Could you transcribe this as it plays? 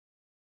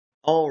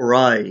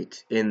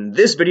Alright, in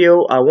this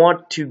video I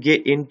want to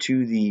get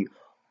into the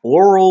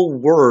oral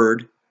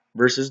word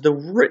versus the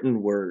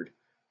written word,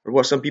 or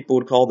what some people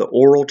would call the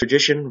oral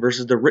tradition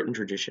versus the written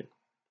tradition.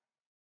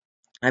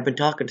 I've been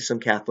talking to some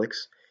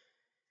Catholics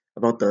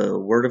about the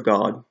Word of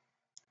God,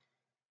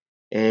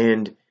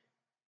 and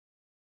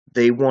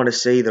they want to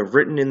say the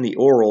written and the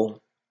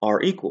oral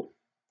are equal.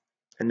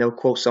 And they'll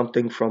quote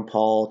something from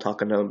Paul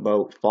talking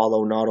about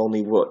follow not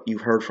only what you've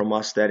heard from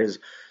us that is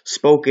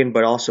spoken,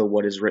 but also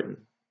what is written.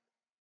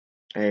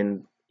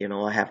 And,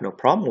 I have no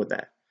problem with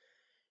that.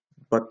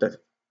 But the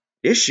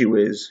issue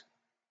is,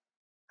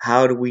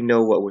 how do we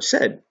know what was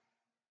said?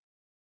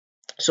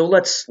 So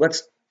let's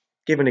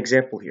give an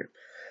example here.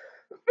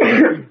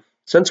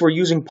 Since we're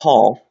using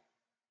Paul,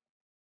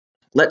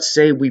 let's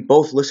say we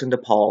both listened to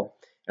Paul,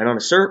 and on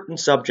a certain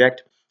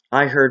subject,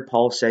 I heard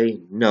Paul say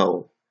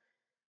no,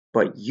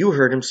 but you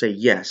heard him say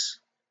yes.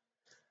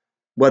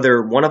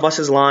 Whether one of us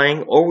is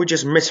lying or we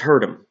just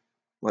misheard him,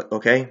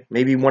 okay?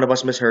 Maybe one of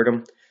us misheard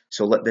him,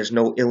 so there's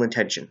no ill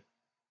intention.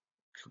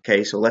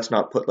 Okay, so let's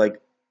not put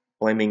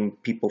blaming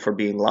people for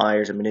being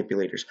liars and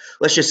manipulators.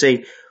 Let's just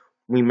say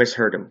we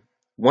misheard him.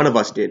 One of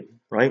us did,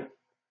 right?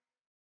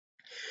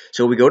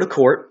 So we go to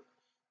court,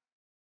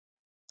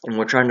 and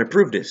we're trying to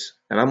prove this.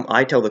 And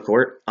I tell the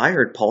court, I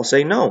heard Paul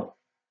say no.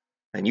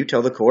 And you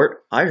tell the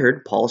court, I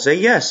heard Paul say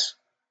yes.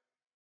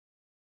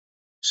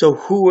 So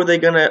who are they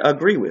going to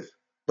agree with?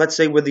 Let's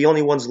say we're the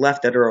only ones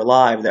left that are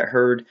alive that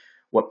heard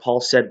what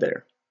Paul said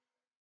there.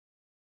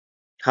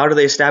 How do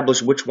they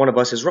establish which one of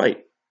us is right?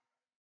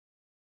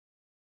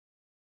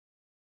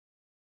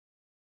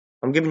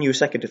 I'm giving you a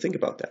second to think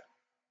about that.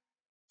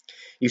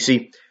 You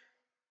see,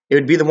 it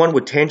would be the one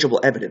with tangible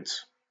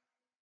evidence.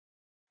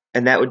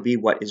 And that would be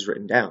what is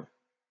written down.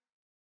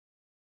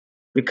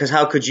 Because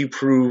how could you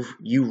prove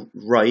you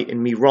right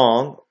and me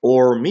wrong,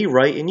 or me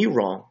right and you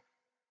wrong?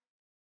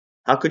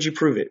 How could you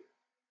prove it?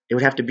 It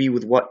would have to be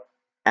with what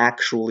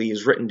actually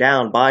is written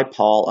down by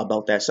Paul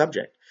about that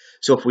subject.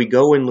 So if we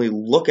go and we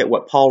look at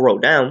what Paul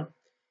wrote down,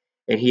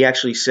 and he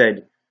actually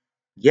said,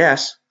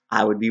 yes,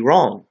 I would be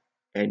wrong,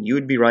 and you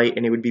would be right,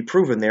 and it would be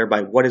proven there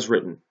by what is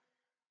written.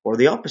 Or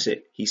the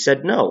opposite, he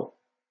said no,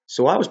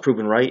 so I was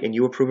proven right, and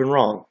you were proven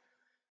wrong.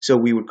 So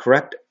we would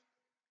correct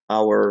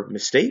our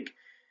mistake,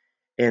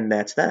 and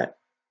that's that.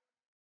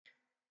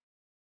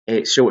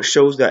 So it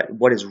shows that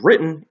what is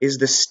written is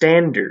the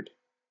standard.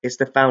 It's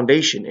the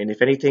foundation. And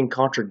if anything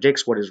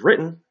contradicts what is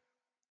written,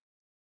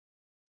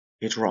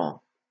 it's wrong.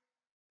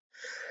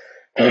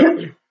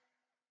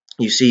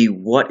 You see,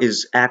 what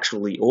is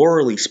actually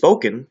orally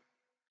spoken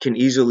can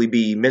easily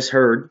be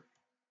misheard.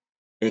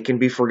 It can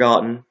be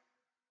forgotten.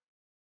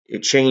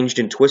 It changed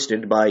and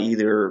twisted by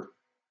either,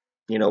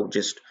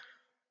 just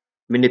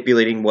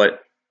manipulating what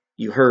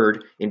you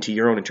heard into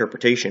your own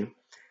interpretation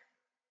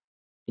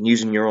and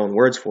using your own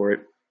words for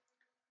it.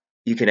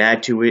 You can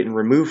add to it and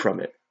remove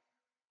from it.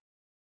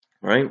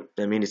 Right?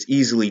 I mean, it's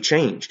easily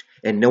changed,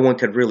 and no one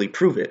could really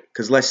prove it.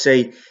 Because let's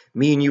say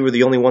me and you were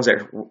the only ones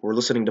that were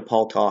listening to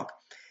Paul talk,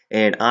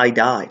 and I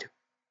died,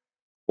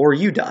 or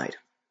you died,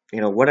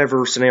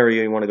 whatever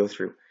scenario you want to go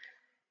through.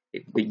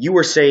 But you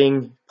were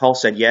saying Paul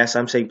said yes,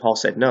 I'm saying Paul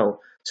said no.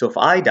 So if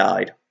I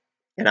died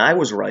and I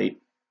was right,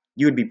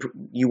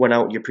 you went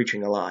out, you're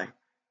preaching a lie,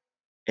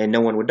 and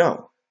no one would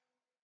know.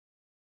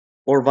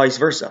 Or vice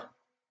versa.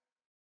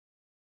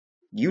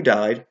 You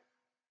died,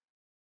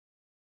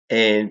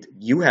 and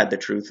you had the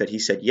truth that he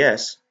said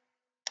yes,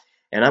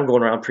 and I'm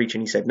going around preaching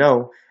he said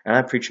no, and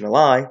I'm preaching a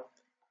lie,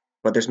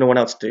 but there's no one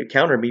else to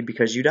counter me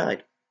because you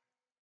died.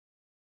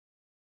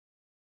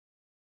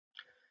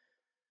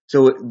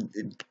 So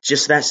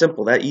just that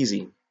simple, that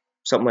easy.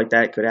 Something like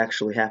that could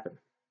actually happen.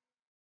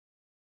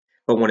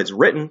 But when it's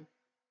written,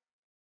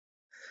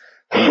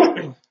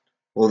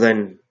 well,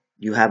 then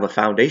you have a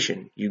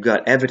foundation. You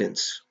got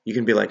evidence. You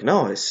can be like,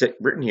 no, it's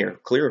written here,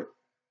 clear.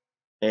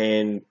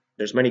 And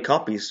there's many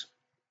copies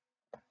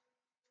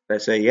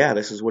that say, yeah,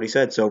 this is what he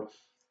said. So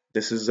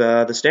this is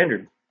the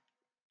standard.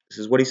 This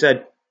is what he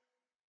said.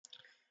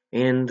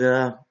 And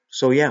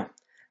so, yeah,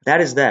 that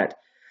is that.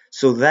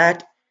 So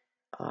that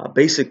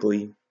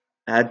basically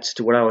adds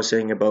to what I was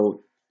saying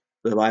about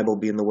the Bible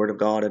being the Word of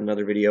God in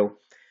another video,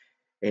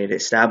 and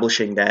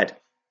establishing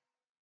that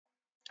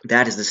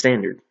that is the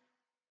standard.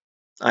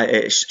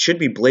 It should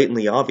be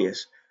blatantly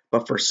obvious,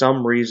 but for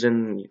some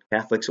reason,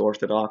 Catholics,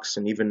 Orthodox,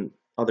 and even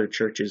other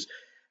churches,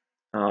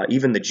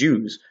 even the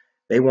Jews,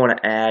 they want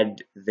to add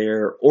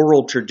their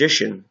oral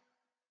tradition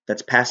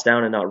that's passed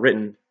down and not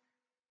written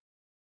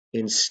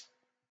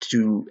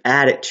to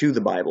add it to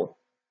the Bible,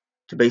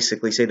 to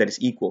basically say that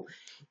it's equal,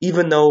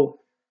 even though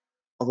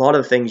a lot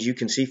of the things you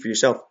can see for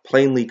yourself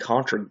plainly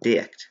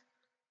contradict.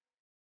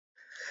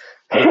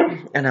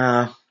 And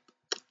I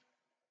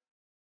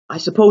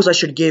suppose I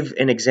should give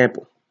an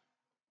example.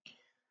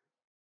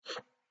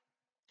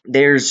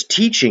 There's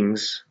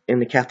teachings in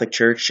the Catholic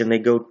Church, and they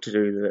go to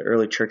the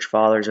early church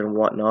fathers and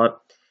whatnot,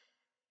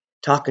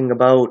 talking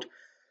about,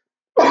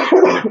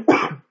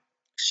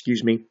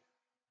 excuse me,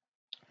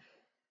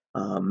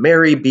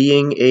 Mary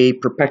being a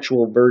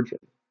perpetual virgin.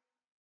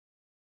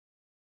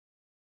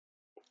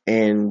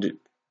 and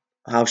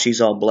how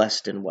she's all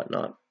blessed and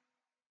whatnot.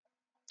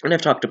 And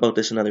I've talked about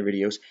this in other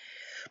videos.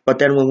 But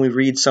then when we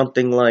read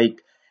something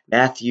like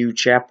Matthew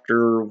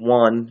chapter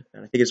 1,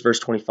 and I think it's verse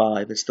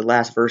 25, it's the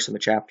last verse in the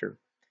chapter.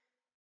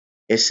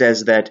 It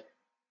says that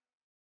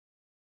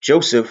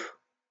Joseph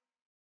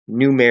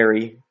knew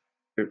Mary,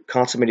 or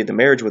consummated the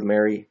marriage with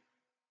Mary,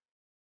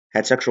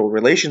 had sexual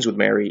relations with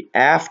Mary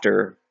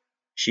after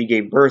she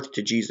gave birth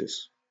to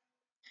Jesus.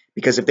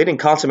 Because if they didn't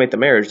consummate the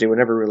marriage, they were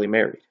never really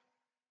married.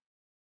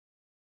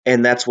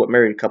 And that's what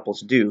married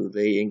couples do.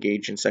 They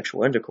engage in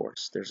sexual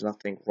intercourse. There's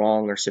nothing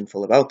wrong or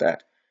sinful about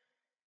that.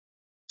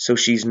 So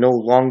she's no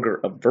longer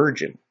a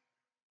virgin.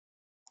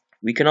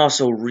 We can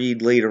also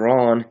read later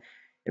on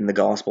in the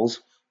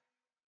Gospels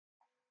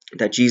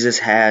that Jesus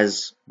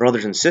has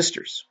brothers and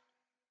sisters.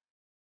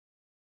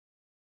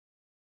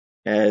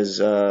 As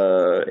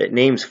it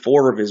names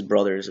 4 of his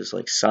brothers. It's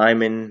like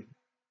Simon,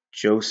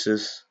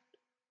 Joseph.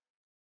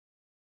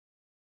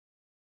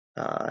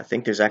 I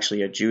think there's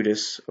actually a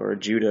Judas or a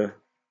Judah.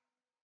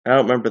 I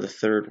don't remember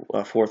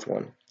the fourth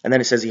one. And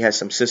then it says he has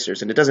some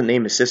sisters, and it doesn't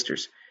name his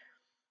sisters.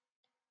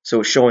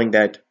 So it's showing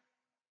that,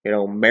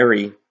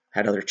 Mary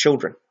had other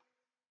children.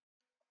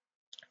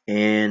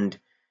 And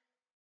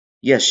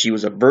yes, she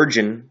was a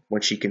virgin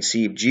when she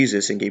conceived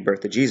Jesus and gave birth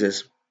to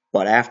Jesus.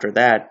 But after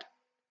that,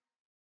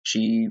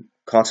 she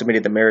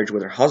consummated the marriage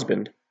with her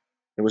husband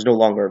and was no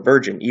longer a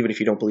virgin, even if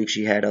you don't believe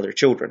she had other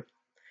children.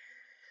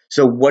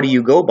 So what do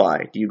you go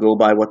by? Do you go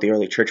by what the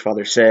early church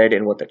fathers said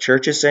and what the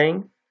church is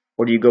saying?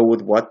 Or do you go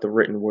with what the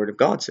written word of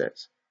God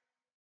says?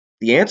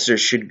 The answer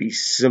should be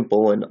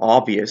simple and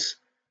obvious.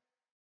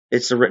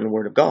 It's the written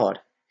word of God.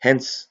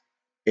 Hence,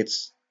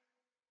 it's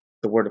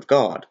the word of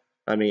God.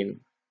 I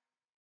mean,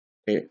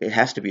 it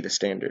has to be the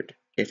standard.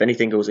 If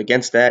anything goes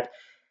against that,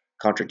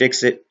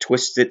 contradicts it,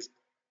 twists it,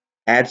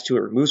 adds to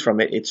it, removes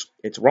from it,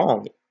 it's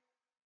wrong.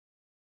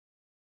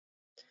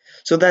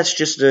 So that's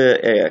just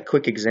a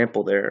quick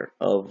example there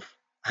of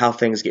how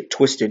things get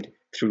twisted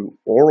through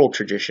oral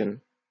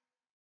tradition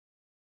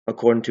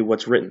according to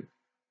what's written.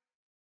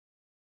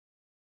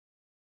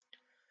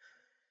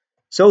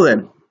 So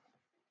then,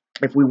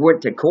 if we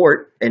went to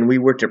court and we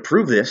were to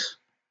prove this,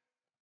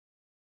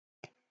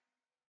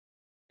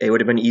 it would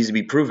have been easy to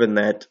be proven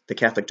that the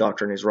Catholic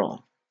doctrine is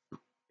wrong.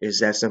 It's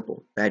that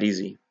simple, that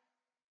easy.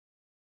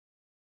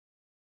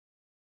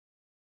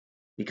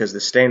 Because the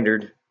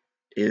standard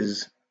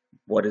is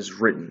what is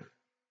written.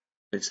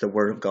 It's the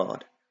Word of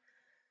God.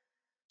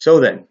 So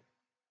then,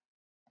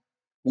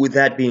 with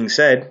that being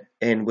said,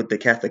 and with the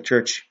Catholic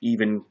Church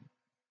even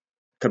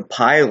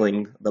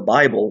compiling the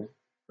Bible,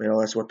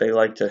 that's what they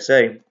like to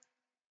say,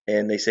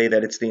 and they say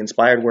that it's the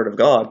inspired Word of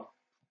God,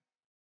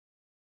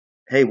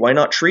 hey, why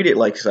not treat it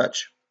like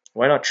such?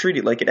 Why not treat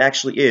it like it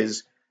actually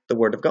is the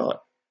Word of God?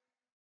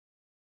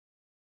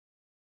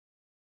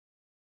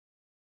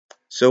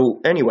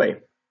 So anyway,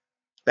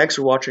 thanks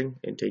for watching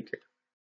and take care.